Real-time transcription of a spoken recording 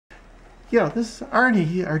Yeah, this is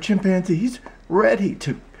Arnie, our chimpanzee. He's ready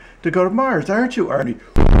to go to Mars, aren't you, Arnie?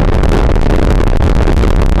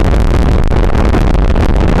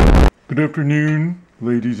 Good afternoon,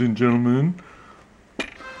 ladies and gentlemen.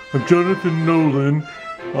 I'm Jonathan Nolan.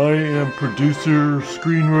 I am producer,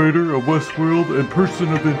 screenwriter of Westworld, and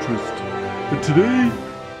person of interest. But today,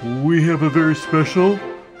 we have a very special,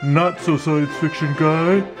 not so science fiction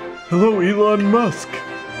guy. Hello, Elon Musk,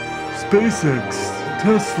 SpaceX,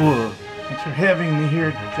 Tesla. Thanks for having me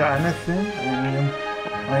here, Jonathan.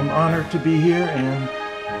 I'm honored to be here,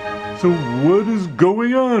 and so what is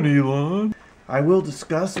going on, Elon? I will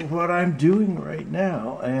discuss what I'm doing right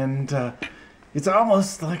now, and it's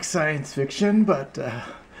almost like science fiction, but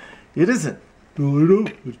it isn't. Well, I know.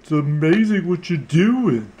 It's amazing what you're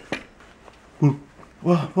doing.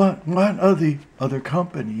 Well, one of the other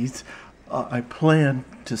companies I plan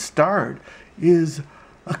to start is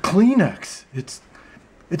a Kleenex.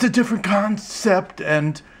 It's a different concept,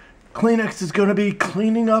 and Kleenex is going to be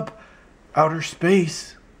cleaning up outer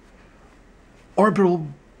space, orbital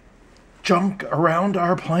junk around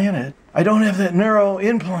our planet. I don't have that neuro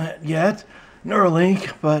implant yet,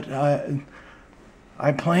 Neuralink, but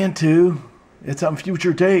I plan to. It's on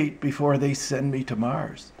future date before they send me to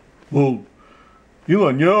Mars. Well,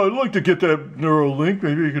 Elon, yeah, I'd like to get that Neuralink.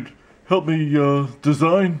 Maybe you could help me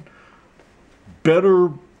design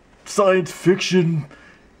better science fiction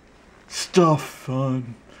stuff.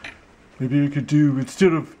 Maybe I could do,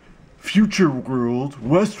 instead of Future World,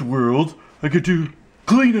 Westworld, I could do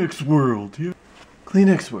Kleenex World. Yeah.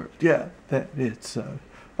 Kleenex World, yeah. That it's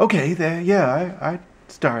okay. There, yeah. I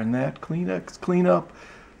star in that. Kleenex, clean up,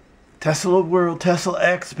 Tesla World, Tesla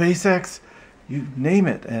X, SpaceX, you name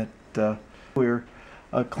it. And we're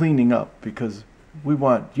cleaning up because we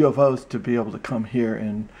want UFOs to be able to come here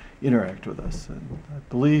and interact with us. And I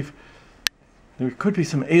believe there could be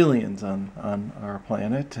some aliens on our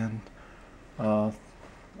planet, and I'll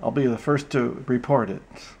be the first to report it.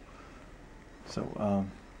 So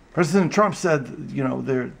President Trump said, you know,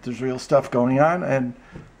 there's real stuff going on, and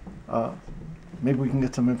maybe we can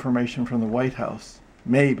get some information from the White House.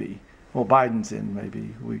 Maybe. Well, Biden's in.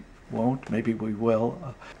 Maybe we won't. Maybe we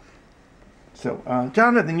will. So,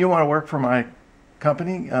 Jonathan, you want to work for my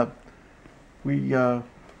company? We're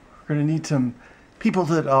going to need some people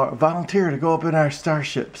that volunteer to go up in our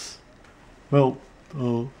starships. Well,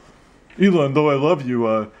 Elon, though I love you,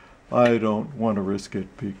 I don't want to risk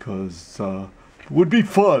it because it would be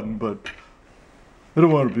fun, but I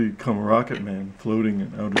don't want to become a rocket man floating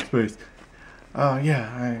in outer space.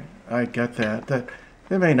 Yeah, I get that. That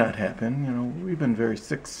may not happen. You know, we've been very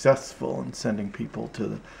successful in sending people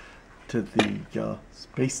to the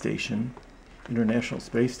space station, International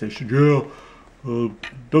Space Station. Yeah,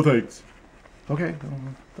 no thanks. Okay,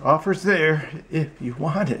 the offer's there if you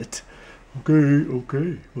want it.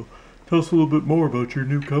 Okay. Well, tell us a little bit more about your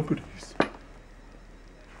new companies.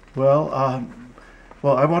 Well,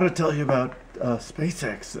 I want to tell you about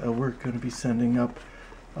SpaceX. We're going to be sending up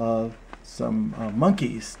some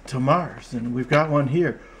monkeys to Mars, and we've got one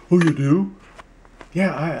here. Oh, you do?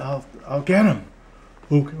 Yeah, I'll get him.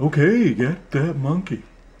 Okay, get that monkey.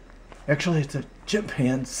 Actually, it's a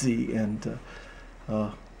chimpanzee, and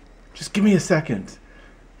just give me a second.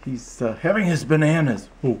 He's having his bananas.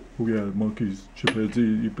 Oh yeah, monkeys,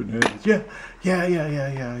 chimpanzee, eat bananas. Yeah.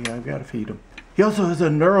 I've got to feed him. He also has a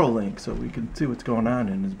Neuralink, so we can see what's going on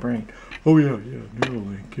in his brain. Oh yeah,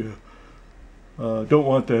 Neuralink, yeah. Don't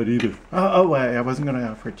want that either. I wasn't going to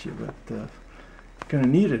offer it to you, but you're going to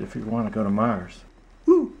need it if you want to go to Mars.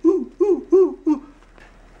 Ooh.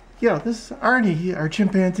 Yeah, this is Arnie, our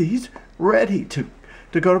chimpanzee. He's ready to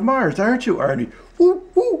go to Mars, aren't you, Arnie? Ooh.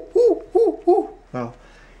 Well,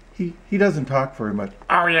 he doesn't talk very much.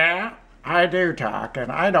 Oh yeah, I do talk,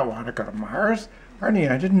 and I don't want to go to Mars.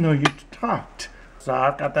 Arnie, I didn't know you talked. So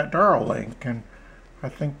I've got that Neuralink, and I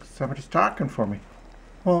think somebody's talking for me.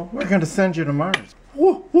 Well, we're going to send you to Mars.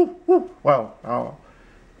 Well,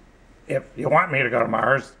 if you want me to go to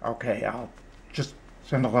Mars, okay, I'll just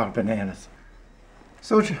send a lot of bananas.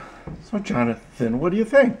 So Jonathan, what do you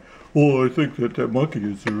think? Well, I think that monkey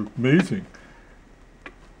is amazing.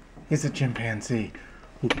 He's a chimpanzee.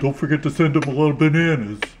 Well, don't forget to send him a lot of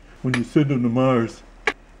bananas when you send him to Mars.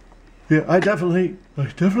 Yeah, I definitely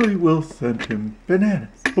will send him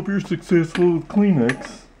bananas. Hope you're successful with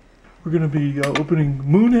Kleenex. We're going to be opening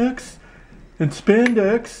Moonex and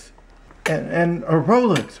Spandex and a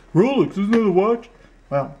Rolex. Rolex, isn't that a watch?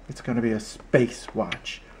 Well, it's going to be a space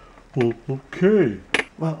watch. Well, okay.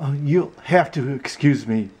 Well, you'll have to excuse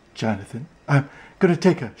me, Jonathan. I'm going to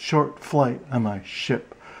take a short flight on my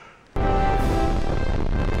ship.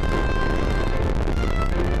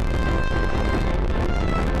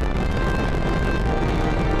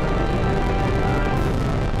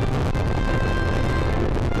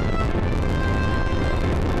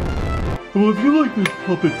 Well, if you like this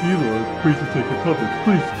puppet vlog, Crazy Tech and Puppets,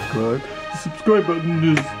 please subscribe. The subscribe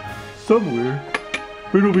button is somewhere,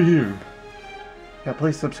 right over here. Yeah,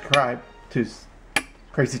 please subscribe to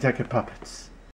Crazy Tech and Puppets.